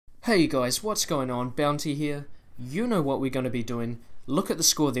Hey guys, what's going on? Bounty here. You know what we're going to be doing. Look at the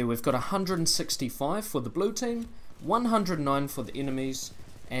score there. We've got 165 for the blue team, 109 for the enemies,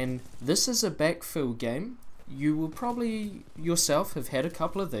 and this is a backfill game. You will probably yourself have had a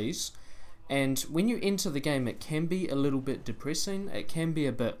couple of these, and when you enter the game it can be a little bit depressing. It can be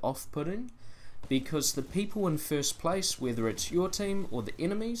a bit off-putting because the people in first place, whether it's your team or the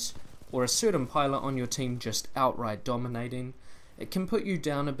enemies or a certain pilot on your team just outright dominating, it can put you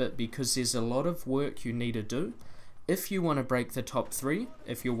down a bit because there's a lot of work you need to do if you want to break the top 3,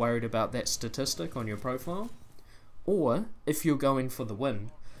 if you're worried about that statistic on your profile, or if you're going for the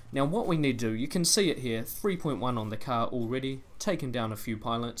win. Now what we need to do, you can see it here, 3.1 on the car already, taken down a few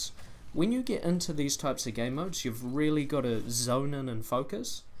pilots. When you get into these types of game modes, you've really got to zone in and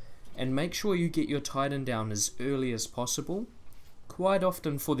focus, and make sure you get your Titan down as early as possible. Quite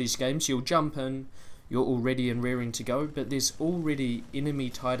often for these games, you'll jump in, you're all ready and raring to go, but there's already enemy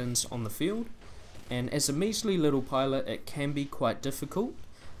Titans on the field, and as a measly little pilot it can be quite difficult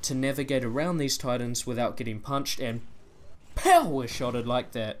to navigate around these Titans without getting punched and power shotted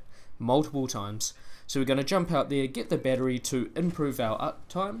like that multiple times. So we're going to jump out there, get the battery to improve our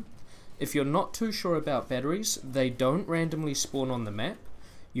uptime. If you're not too sure about batteries, they don't randomly spawn on the map.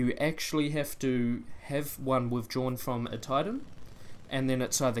 You actually have to have one withdrawn from a Titan, and then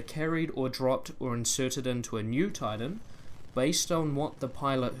it's either carried or dropped or inserted into a new Titan based on what the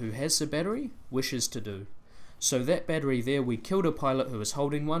pilot who has the battery wishes to do. So that battery there, we killed a pilot who was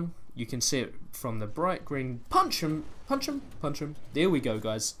holding one. You can see it from the bright green. Punch him, punch him, punch him. There we go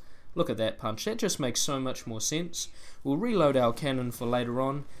guys. Look at that punch. That just makes so much more sense. We'll reload our cannon for later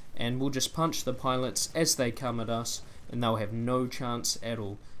on, and we'll just punch the pilots as they come at us, and they'll have no chance at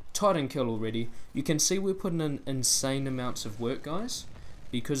all. Titan kill already. You can see we're putting in insane amounts of work guys,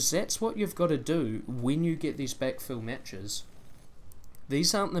 because that's what you've got to do when you get these backfill matches.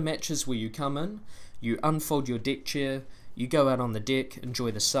 These aren't the matches where you come in, you unfold your deck chair, you go out on the deck,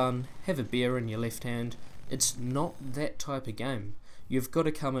 enjoy the sun, have a beer in your left hand. It's not that type of game. You've got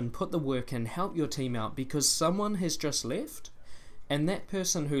to come and put the work in, help your team out, because someone has just left, and that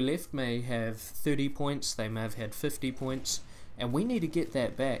person who left may have 30 points, they may have had 50 points, and we need to get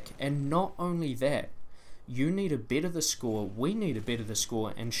that back. And not only that, you need to better the score, we need to better the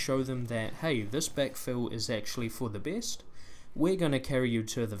score and show them that, hey, this backfill is actually for the best. We're going to carry you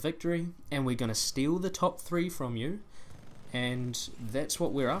to the victory, and we're going to steal the top 3 from you, and that's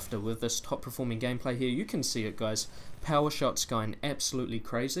what we're after with this top performing gameplay here. You can see it guys, power shots going absolutely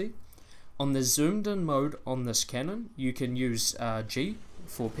crazy. On the zoomed in mode on this cannon, you can use G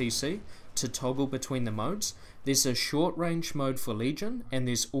for PC to toggle between the modes. There's a short range mode for Legion, and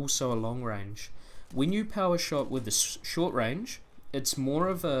there's also a long range. When you power shot with the short range, it's more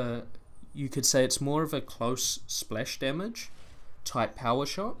of a, you could say it's more of a close splash damage type power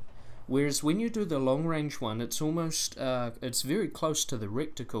shot, whereas when you do the long range one, it's almost, it's very close to the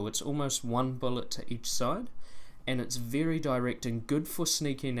reticle. It's almost one bullet to each side, and it's very direct and good for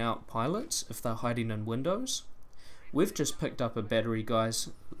sneaking out pilots if they're hiding in windows. We've just picked up a battery guys,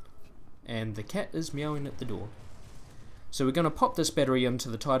 and the cat is meowing at the door. So we're going to pop this battery into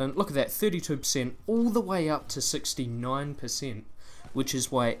the Titan. Look at that, 32% all the way up to 69%, which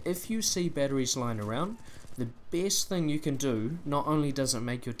is why if you see batteries lying around, the best thing you can do, not only does it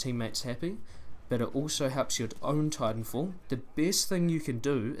make your teammates happy, but it also helps your own Titanfall. The best thing you can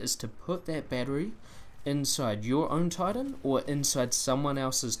do is to put that battery inside your own Titan or inside someone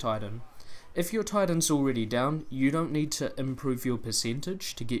else's Titan. If your Titan's already down, you don't need to improve your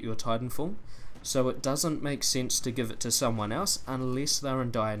percentage to get your Titanfall. So it doesn't make sense to give it to someone else unless they're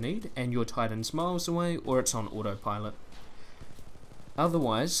in dire need and your Titan's miles away or it's on autopilot.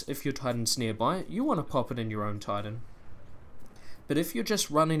 Otherwise, if your Titan's nearby, you want to pop it in your own Titan. But if you're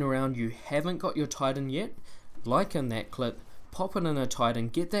just running around, you haven't got your Titan yet, like in that clip, pop it in a Titan,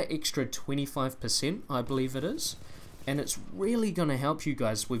 get that extra 25%, I believe it is, and it's really going to help you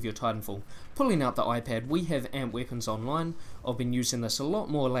guys with your Titanfall. Pulling out the iPad, we have amp weapons online. I've been using this a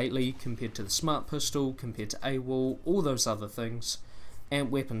lot more lately compared to the smart pistol, compared to AWOL, all those other things. Amp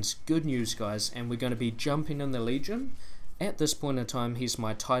weapons, good news guys, and we're going to be jumping in the Legion. At this point in time, he's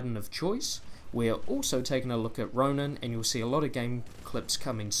my Titan of choice. We're also taking a look at Ronin, and you'll see a lot of game clips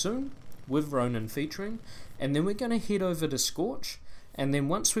coming soon with Ronin featuring. And then we're going to head over to Scorch, and then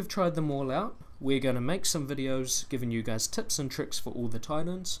once we've tried them all out, we're going to make some videos giving you guys tips and tricks for all the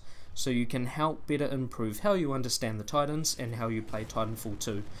Titans, so you can help better improve how you understand the Titans and how you play Titanfall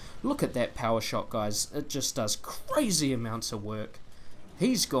 2. Look at that power shot guys, it just does crazy amounts of work.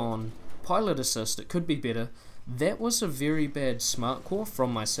 He's gone, pilot assist, it could be better. That was a very bad smart core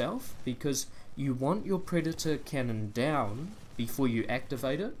from myself, because you want your Predator cannon down before you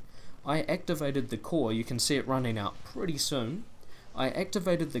activate it, I activated the core, you can see it running out pretty soon. I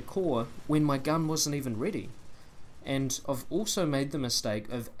activated the core when my gun wasn't even ready. And I've also made the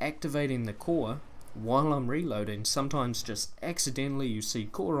mistake of activating the core while I'm reloading. Sometimes just accidentally you see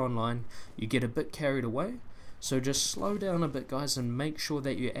core online, you get a bit carried away. So just slow down a bit, guys, and make sure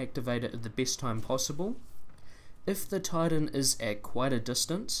that you activate it at the best time possible. If the Titan is at quite a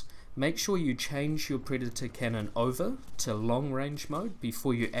distance, make sure you change your Predator cannon over to long range mode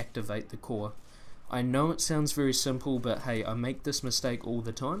before you activate the core. I know it sounds very simple, but hey, I make this mistake all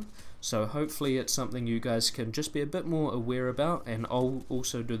the time, so hopefully it's something you guys can just be a bit more aware about, and I'll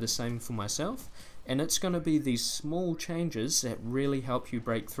also do the same for myself. And it's going to be these small changes that really help you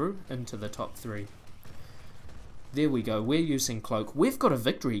break through into the top 3. There we go, we're using Cloak. We've got a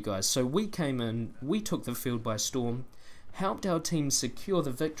victory, guys, so we came in, we took the field by storm, helped our team secure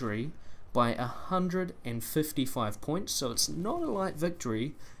the victory by 155 points, so it's not a light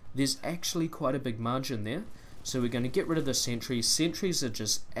victory. There's actually quite a big margin there. So we're going to get rid of the sentries. Sentries are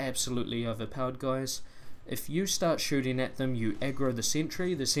just absolutely overpowered, guys. If you start shooting at them, you aggro the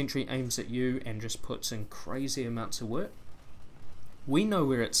sentry aims at you and just puts in crazy amounts of work. We know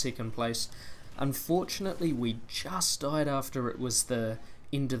we're at second place. Unfortunately, we just died after it was the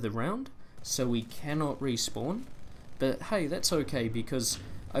end of the round, so we cannot respawn. But hey, that's okay, because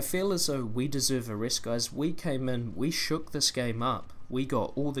I feel as though we deserve a rest, guys. We came in, we shook this game up. We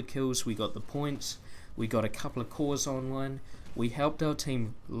got all the kills, we got the points, we got a couple of cores online, we helped our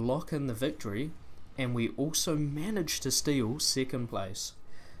team lock in the victory, and we also managed to steal second place.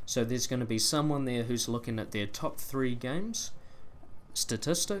 So there's going to be someone there who's looking at their top 3 games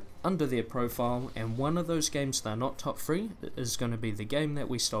statistic under their profile, and one of those games they're not top 3 is going to be the game that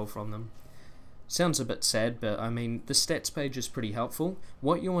we stole from them. Sounds a bit sad, but I mean, the stats page is pretty helpful.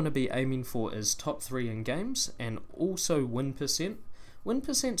 What you want to be aiming for is top 3 in games, and also win percent. Win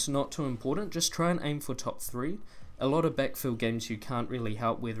percent's not too important, just try and aim for top 3. A lot of backfill games you can't really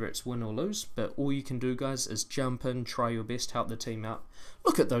help whether it's win or lose, but all you can do, guys, is jump in, try your best, help the team out.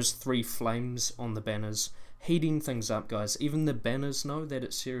 Look at those 3 flames on the banners, heating things up, guys. Even the banners know that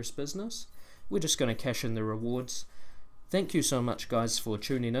it's serious business. We're just going to cash in the rewards. Thank you so much, guys, for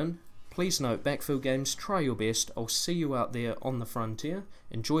tuning in. Please note, backfill games, try your best. I'll see you out there on the frontier.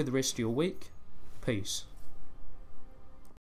 Enjoy the rest of your week. Peace.